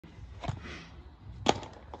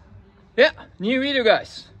Yeah, new video,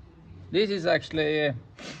 guys. This is actually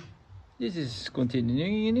this is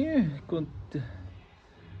continuing.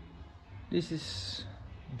 This is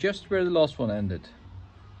just where the last one ended.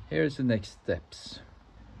 Here's the next steps.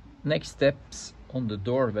 Next steps on the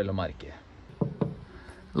door, vel å merke.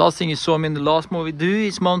 Last thing you saw me in the last movie do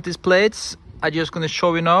is mount these plates. I'm just gonna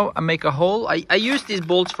show you now. I make a hole. I use these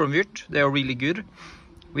bolts from Vyrt. They are really good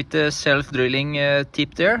with the self-drilling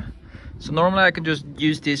tip there. So normally I can just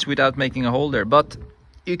use this without making a hole there, but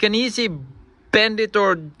you can easily bend it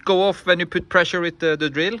or go off when you put pressure with the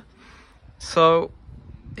drill. So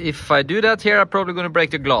if I do that here, I'm probably going to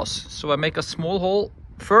break the glass. So I make a small hole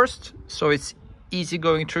first, so it's easy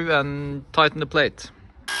going through and tighten the plate.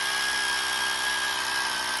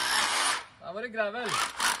 A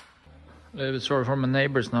little bit sorry for my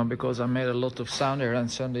neighbors now because I made a lot of sound here on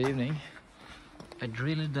Sunday evening. I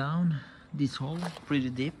drill it down this hole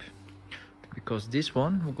pretty deep, because this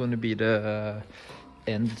one is going to be the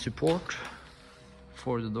end support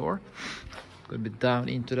for the door. Going to be down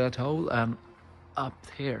into that hole and up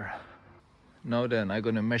here. Now then, I'm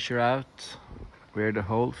going to measure out where the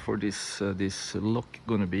hole for this lock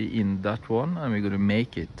going to be in that one, and we're going to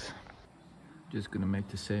make it. Just going to make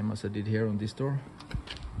the same as I did here on this door.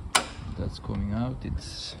 That's coming out.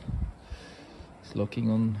 It's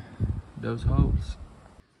locking on those holes.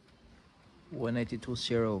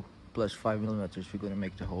 182.0 plus 5 millimeters. We're going to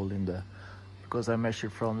make the hole in the, because I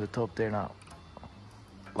measured from the top there now,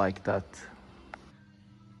 like that.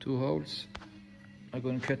 2 holes. I'm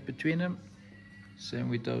going to cut between them. Same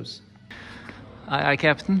with those. Hi,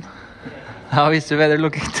 Captain. How is the weather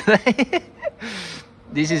looking today?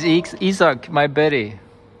 This is Isak, my buddy.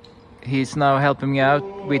 He's now helping me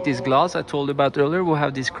out with this glass I told you about earlier. We'll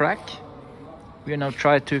have this crack. We are now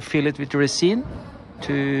trying to fill it with resin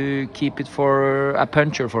to keep it for a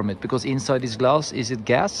puncture from it, because inside this glass is it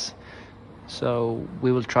gas. So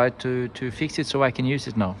we will try to fix it so I can use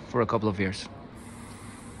it now for a couple of years.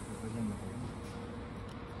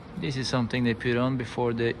 This is something they put on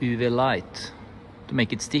before the UV light to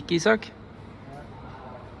make it stick, Isak.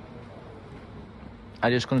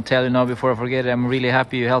 I'm just going to tell you now before I forget it, I'm really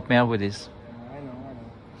happy you helped me out with this. I know.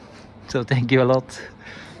 So thank you a lot.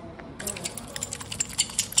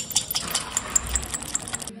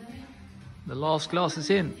 The last glass is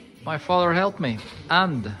in. My father helped me.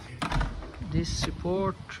 And this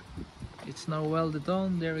support, it's now welded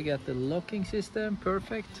on. There we got the locking system,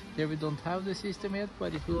 perfect. There we don't have the system yet,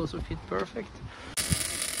 but it will also fit perfect.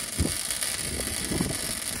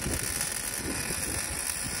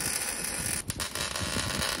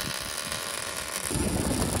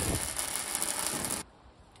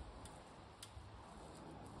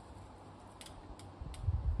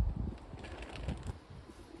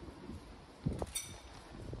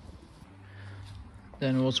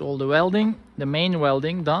 Then was all the welding, the main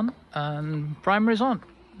welding done, and primer is on.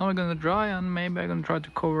 Now we're gonna dry, and maybe I'm gonna try to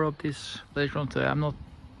cover up this later on today. I'm not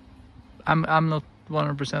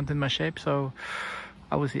 100% in my shape, so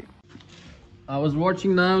I will see. I was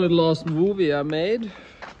watching now the last movie I made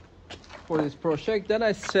for this project. Then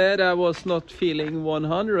I said I was not feeling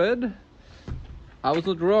 100. I was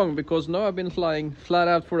not wrong, because now I've been flying flat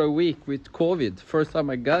out for a week with COVID. First time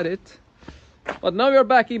I got it, but now we're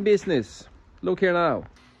back in business. Look here now.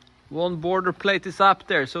 One border plate is up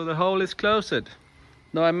there, so the hole is closed.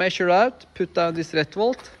 Now I measure out, put down this red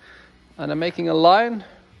bolt, and I'm making a line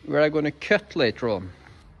where I'm going to cut later on.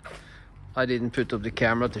 I didn't put up the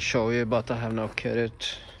camera to show you, but I have now cut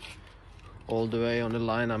it all the way on the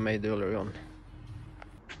line I made earlier on.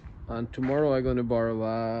 And tomorrow I'm going to borrow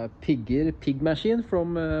a pig machine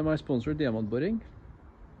from my sponsor, Diamantboring.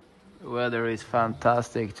 The weather is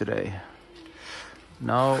fantastic today.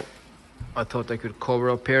 Now I thought I could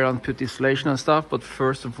cover up here and put insulation and stuff, but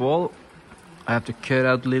first of all I have to cut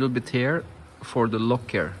out a little bit here for the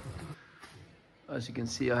lock here. As you can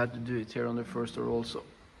see, I had to do it here on the first door also,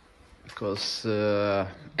 because yeah,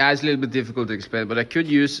 it's a little bit difficult to explain, but I could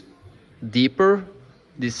use deeper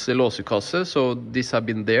this låsekasse, so this have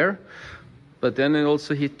been there, but then it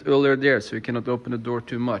also hit earlier there, so you cannot open the door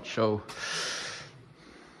too much. So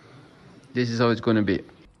this is how it's going to be.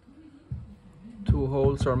 2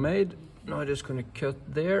 holes are made. Now I'm just going to cut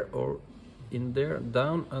there, or in there,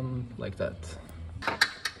 down, and like that.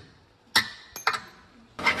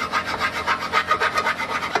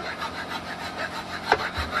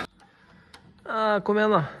 Kom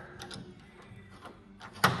igjen da.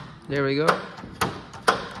 There we go.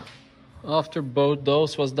 After both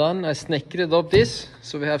those was done, I snekkered up this,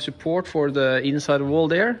 so we have support for the inside wall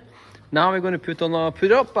there. Now we're going to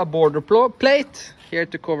put up a border plate here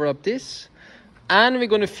to cover up this. And we're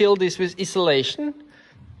going to fill this with insulation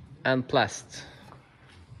and plast.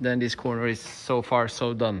 Then this corner is so far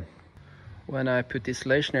so done. When I put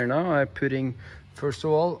insulation here now, I'm putting first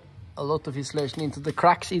of all a lot of insulation into the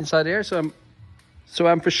cracks inside here, so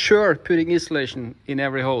I'm for sure putting insulation in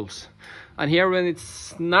every holes. And here when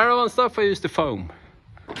it's narrow and stuff, I use the foam.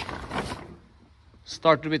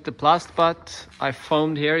 Started with the plast, but I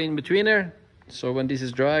foamed here in between there. So when this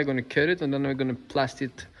is dry, I'm gonna cut it and then I'm gonna plast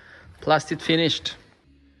it finished.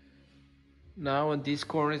 Now when this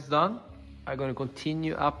corner is done, I'm gonna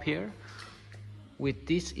continue up here with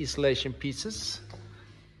these insulation pieces.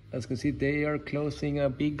 As you can see, they are closing a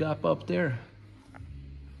big gap up there.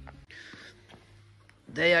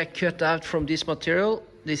 They are cut out from this material.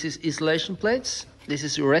 This is insulation plates. This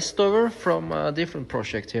is restover from a different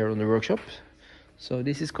project here on the workshop. So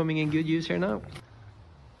this is coming in good use here now.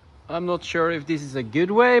 I'm not sure if this is a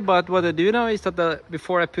good way, but what I do now is that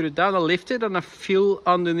before I put it down, I lift it and I fill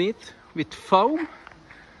underneath with foam,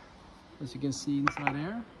 as you can see inside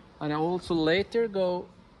here. And I also later go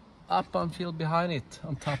up and fill behind it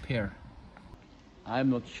on top here. I'm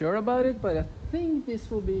not sure about it, but I think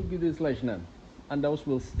this will be good insulation then. And those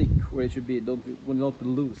will stick where it should be, will not be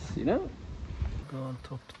loose, you know? Go on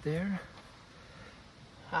top there.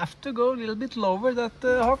 Have to go a little bit lower that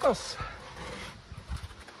Hakas.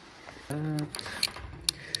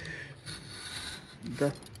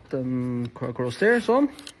 That across there, so.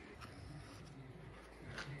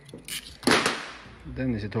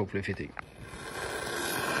 Then is it hopefully fitting.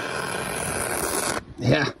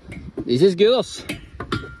 Yeah, this is good.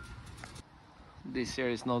 This here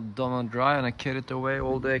is not done and dry, and I cut it away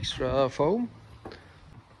all the extra foam.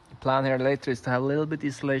 The plan here later is to have a little bit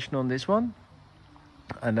insulation on this one,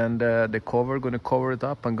 and then the cover, gonna cover it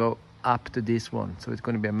up and go up to this one. So it's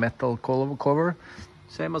gonna be a metal cover,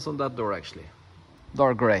 same as on that door actually,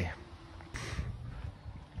 dark gray.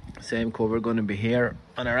 Same cover gonna be here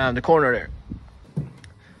and around the corner there.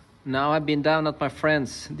 Now I've been down at my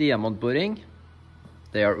friend's diamantboring.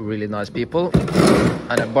 They are really nice people,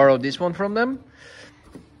 and I borrowed this one from them.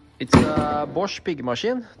 It's a Bosch pig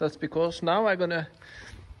machine. That's because now I'm gonna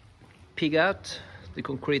pig out the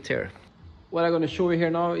concrete here. What I'm gonna show you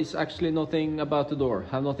here now is actually nothing about the door.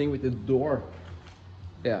 I have nothing with the door,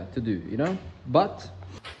 yeah, to do, you know. But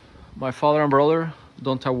my father and brother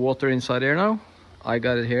don't have water inside here now. I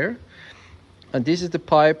got it here, and this is the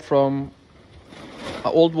pipe from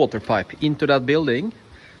an old water pipe into that building.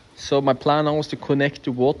 So my plan now was to connect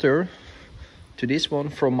the water to this one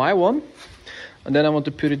from my one, and then I want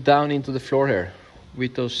to put it down into the floor here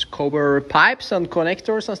with those copper pipes and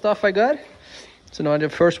connectors and stuff I got. So now the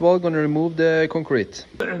first of all going to remove the concrete.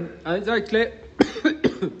 And it's actually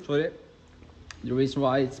sorry, the reason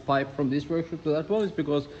why it's piped from this workshop to that one is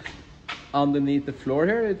because underneath the floor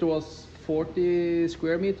here it was 40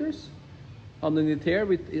 square meters. Underneath here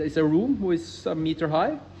it's a room which is a meter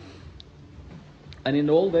high. And in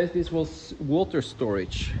the old days, this was water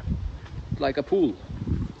storage, like a pool.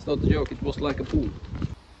 It's not a joke, it was like a pool.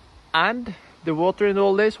 And the water in the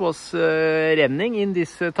old days was running in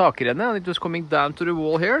this takrenne, and it was coming down to the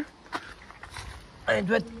wall here. And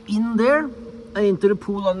it went in there and into the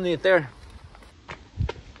pool underneath there.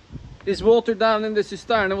 This water down in the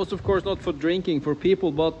cistern was of course not for drinking for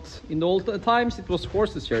people, but in the old times it was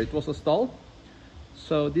horses here, it was a stall.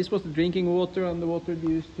 So this was the drinking water, and the water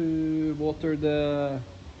used to water the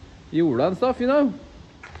jorda and stuff, you know.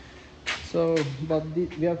 So, but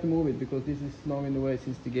we have to move it because this is now in the way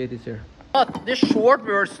since the gate is here. But the short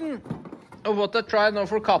version of what I tried now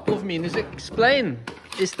for a couple of minutes to explain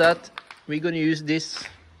is that we're going to use this.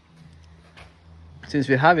 Since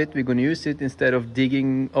we have it, we're going to use it instead of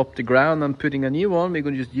digging up the ground and putting a new one. We're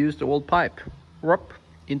going to just use the old pipe. Up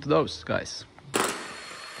into those guys.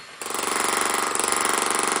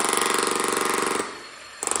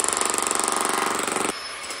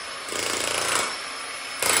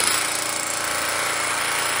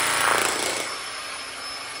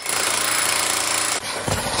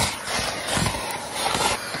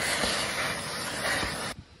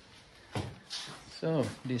 So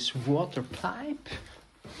this water pipe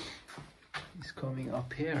is coming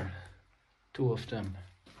up here, 2 of them.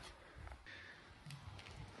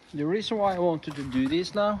 The reason why I wanted to do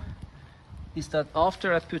this now is that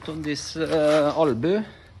after I put on this albu,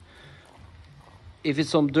 if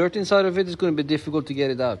it's some dirt inside of it, it's going to be difficult to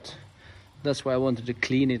get it out. That's why I wanted to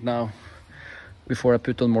clean it now before I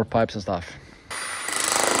put on more pipes and stuff.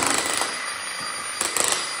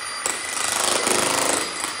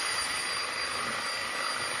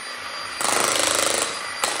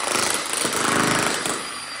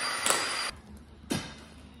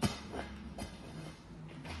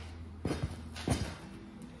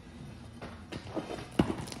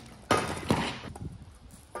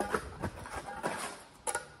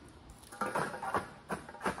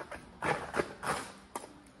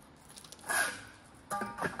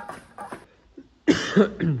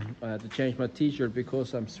 I had to change my t-shirt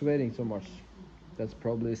because I'm sweating so much. That's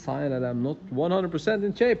probably a sign that I'm not 100%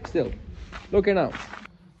 in shape still. Look here now.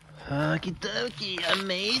 Okie dokie, I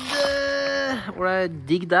made or I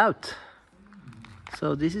digged out.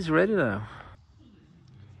 So this is ready now.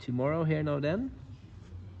 Tomorrow, here now then,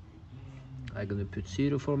 I'm gonna put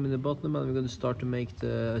styrofoam in the bottom and we're gonna start to make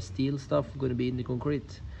the steel stuff gonna be in the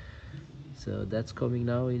concrete. So that's coming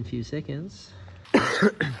now in a few seconds.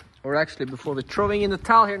 Or actually before we're throwing in the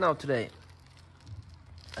towel here now today,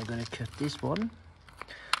 I'm gonna cut this one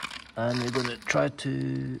and we're gonna try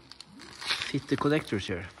to fit the connectors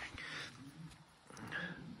here.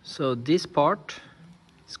 So this part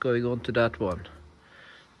is going on to that one.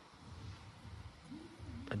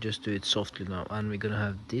 I just do it softly now, and we're gonna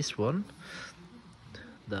have this one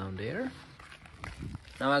down there.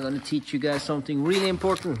 Now I'm gonna teach you guys something really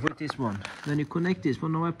important with this one. When you connect this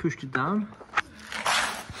one, now I pushed it down.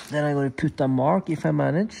 Then I'm gonna put a mark if I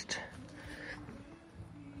managed.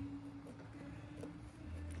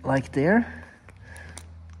 Like there.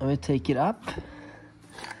 I will take it up.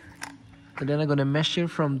 And then I'm gonna measure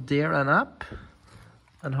from there and up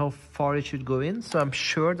and how far it should go in. So I'm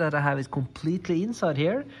sure that I have it completely inside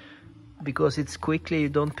here, because it's quickly, you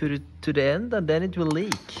don't put it to the end and then it will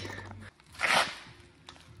leak.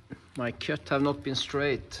 My cut have not been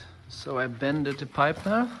straight, so I bended the pipe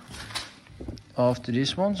now after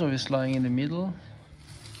this one, so it's lying in the middle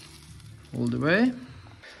all the way.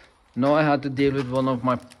 Now I had to deal with one of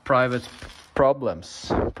my private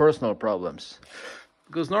problems, personal problems.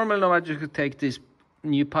 Because normally now I just could take this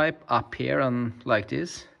new pipe up here and like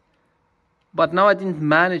this. But now I didn't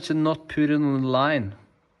manage to not put it on the line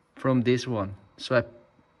from this one. So I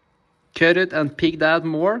cut it and picked out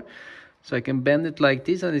more. So I can bend it like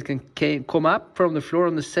this and it can come up from the floor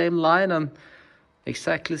on the same line and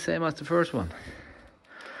exactly the same as the first one.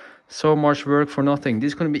 So much work for nothing.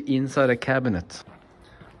 This is going to be inside a cabinet.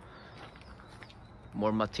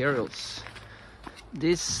 More materials.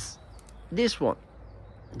 This one.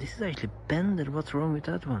 This is actually bended. What's wrong with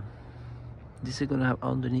that one? This is gonna have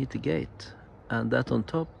underneath the gate, and that on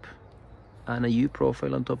top, and a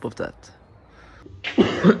U-profile on top of that.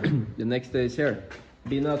 The next day is here.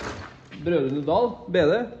 Been at Brødrene Dal,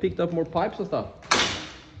 BD, picked up more pipes and stuff.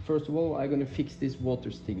 First of all, I'm gonna fix this water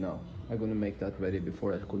thing now. I'm gonna make that ready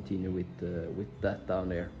before I continue with that down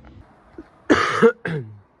there.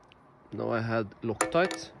 Now I had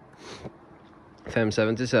Loctite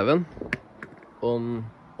 577 on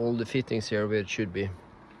all the fittings here where it should be.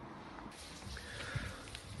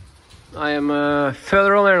 I am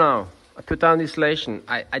further on here now. I put down insulation.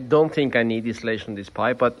 I don't think I need insulation on this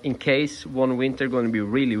pipe, but in case one winter going to be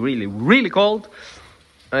really cold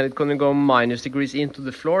and it's going to go -degrees into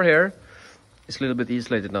the floor here, it's a little bit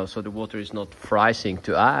insulated now, so the water is not freezing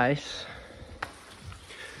to ice.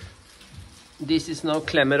 This is now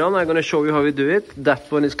clemmed on. I'm going to show you how we do it.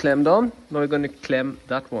 That one is clemmed on. Now we're going to clem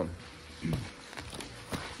that one.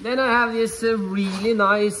 Then I have this really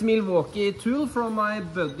nice Milwaukee tool from my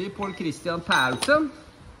buddy Paul Christian Paulsen.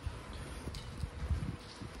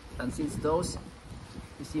 And since those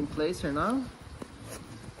is in place here now,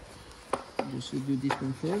 we should do this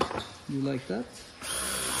one first. You like that?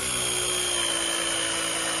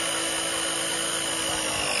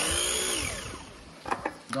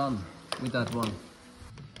 Done with that one.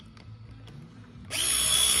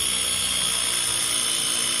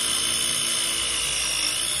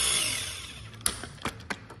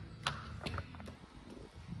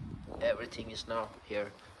 Everything is now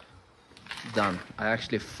here done. I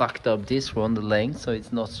actually fucked up this one, the length, so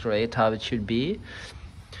it's not straight how it should be,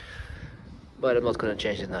 but I'm not gonna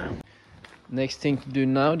change it now. Next thing to do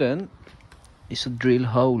now then is to drill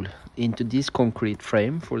hole into this concrete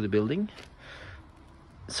frame for the building,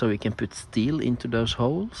 so we can put steel into those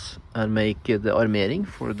holes and make the armering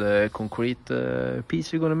for the concrete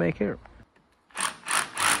piece we're gonna make here.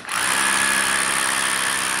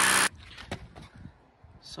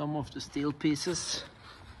 Some of the steel pieces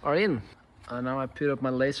are in, and now I put up my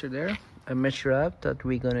laser there. I measure out that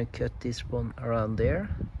we're gonna cut this one around there.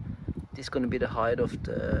 This is gonna be the height of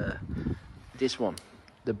this one.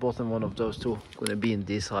 The bottom one of those two gonna be in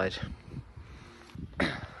this height.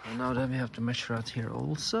 And now then we have to measure out here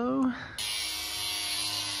also.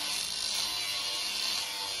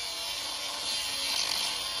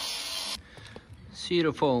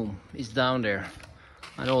 Styrofoam is down there.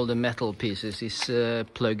 And all the metal pieces is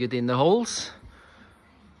plugged in the holes.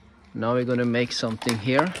 Now we're gonna make something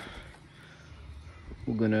here.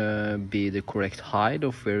 We're gonna be the correct height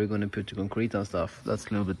of where we're gonna put the concrete and stuff. That's a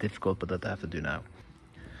little bit difficult, but that I have to do now.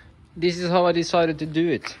 This is how I decided to do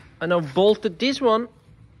it. And I've bolted this one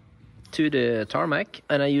to the tarmac,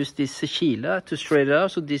 and I use this kile to straight it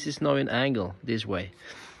out, so this is now in angle this way.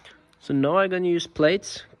 So now I'm gonna use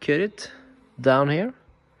plates, cut it down here,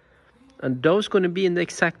 and those gonna be in the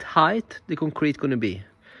exact height the concrete gonna be.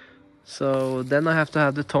 So then I have to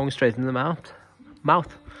have the tongue straight in the mouth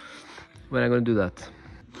when I'm gonna do that.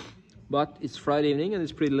 But it's Friday evening and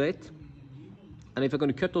it's pretty late. And if I'm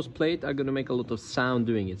gonna cut those plates, I'm gonna make a lot of sound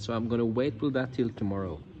doing it. So I'm gonna wait with that till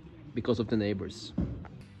tomorrow because of the neighbors.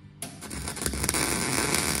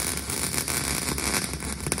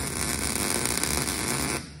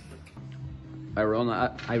 I ran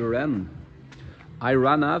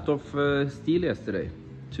out of steel yesterday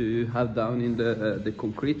to have down in the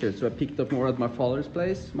concrete here. So I picked up more at my father's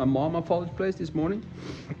place, my mom and father's place this morning.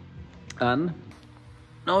 And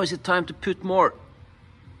now is it time to put more.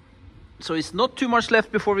 So it's not too much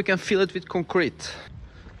left before we can fill it with concrete.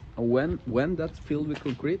 And when that's filled with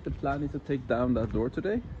concrete, the plan is to take down that door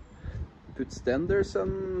today, put stenders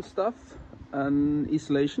and stuff, and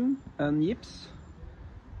insulation and yips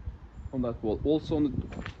on that wall. Also on the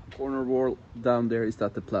corner wall down there, is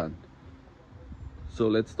that the plan? So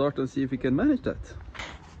let's start and see if we can manage that.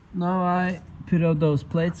 Now I put out those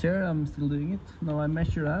plates here, I'm still doing it. Now I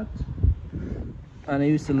measure out. And I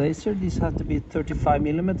use the laser. This had to be 35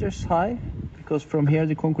 millimeters high, because from here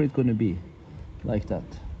the concrete gonna be like that.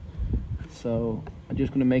 So I'm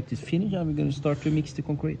just gonna make this finish and we're gonna start to mix the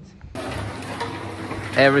concrete.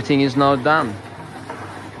 Everything is now done.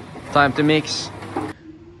 Time to mix.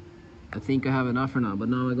 I think I have enough for now, but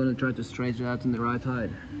now I'm gonna try to straighten it out in the right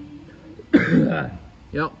height.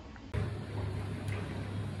 Yep.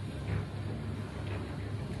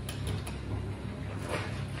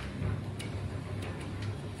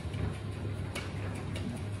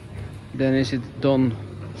 Then is it done,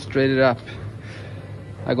 straight it up.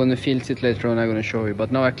 I'm gonna filth it later on, I'm gonna show you.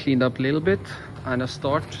 But now I cleaned up a little bit and I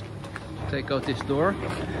start to take out this door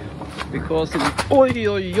because it, oi,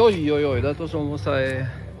 that was almost I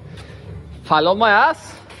fell on my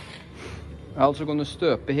ass. I'm also gonna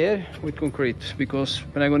stöpe here with concrete because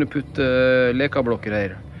when I'm gonna put the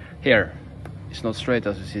lekablocker here, it's not straight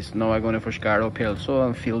as it is. Now I'm gonna forskare up here also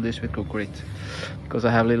and fill this with concrete because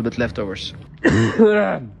I have a little bit leftovers.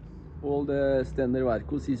 All the standard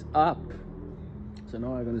verticals is up, so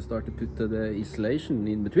now I'm gonna start to put the insulation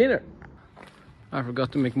in between there. I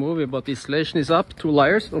forgot to make movie, but the insulation is up, 2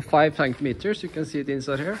 layers of 5 centimeters. You can see it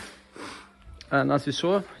inside here, and as you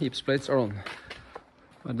saw, yips plates are on.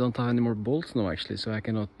 I don't have any more bolts now actually, so I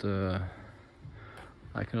cannot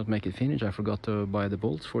make it finish. I forgot to buy the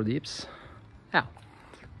bolts for the yips. Yeah,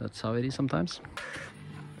 that's how it is sometimes.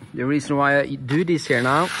 The reason why I do this here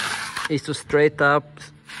now is to straighten up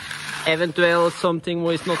eventually something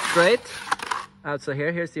was not straight. So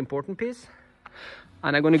here's the important piece,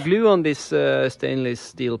 and I'm gonna glue on this stainless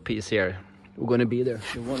steel piece here. We're gonna be there.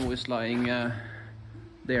 The one was lying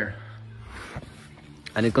there,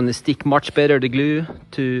 and it's gonna stick much better, the glue,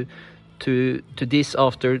 to this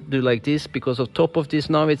after do like this, because on top of this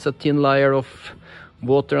now it's a thin layer of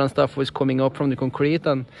water and stuff was coming up from the concrete,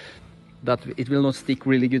 and that it will not stick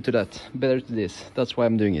really good to that. Better to this. That's why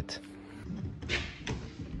I'm doing it.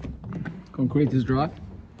 Concrete is dry.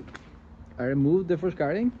 I removed the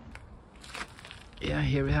forskaring. Yeah,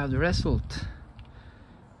 here we have the result.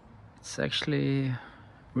 It's actually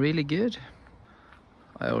really good.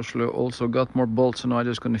 I also got more bolts, so now I'm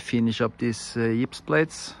just going to finish up these yips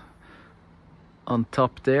plates on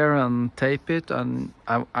top there and tape it, and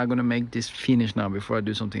I'm going to make this finish now before I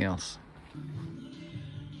do something else.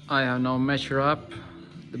 I have now measured up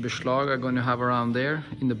the beslag I'm going to have around there,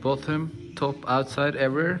 in the bottom, top, outside,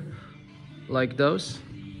 everywhere. Like those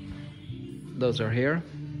are here.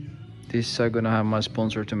 This I'm gonna have my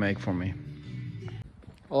sponsor to make for me.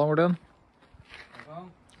 All we're done.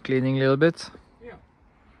 Cleaning a little bit. Yeah,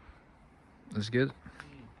 that's good.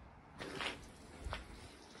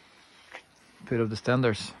 Put up the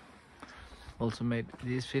standards. Also made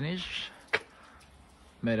this finish.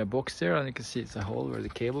 Made a box there, and you can see it's a hole where the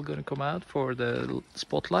cable gonna come out for the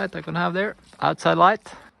spotlight I'm gonna have there. Outside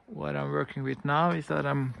light. What I'm working with now is that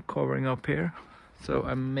I'm covering up here. So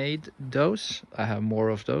I made those. I have more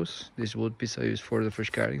of those. This wood piece I use for the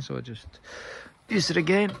forskaring, so I just use it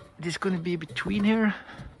again. This is going to be between here,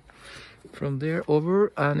 from there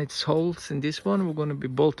over, and it's holes in this one. We're going to be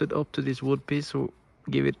bolted up to this wood piece, so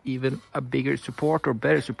give it even a bigger support or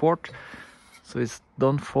better support, so it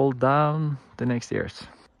don't fall down the next years.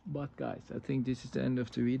 But guys, I think this is the end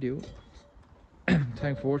of the video.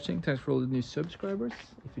 Thanks for watching. Thanks for all the new subscribers.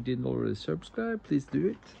 If you didn't already subscribe, please do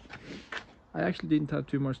it. I actually didn't have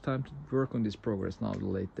too much time to work on this progress now in the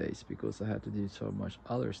late days, because I had to do so much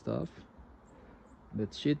other stuff.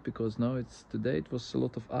 That's shit, because now it's today it was a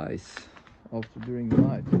lot of ice after during the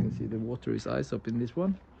night. You can see the water is ice up in this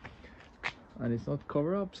one, and it's not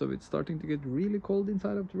cover up, so it's starting to get really cold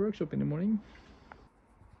inside of the workshop in the morning.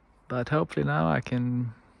 But hopefully now I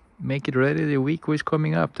can make it ready. The week is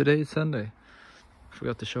coming up. Today is Sunday. I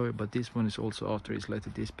forgot to show you, but this one is also after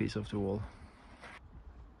insulated this piece of the wall.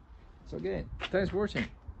 So again, thanks for watching.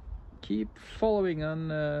 Keep following, on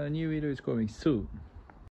new video is coming soon.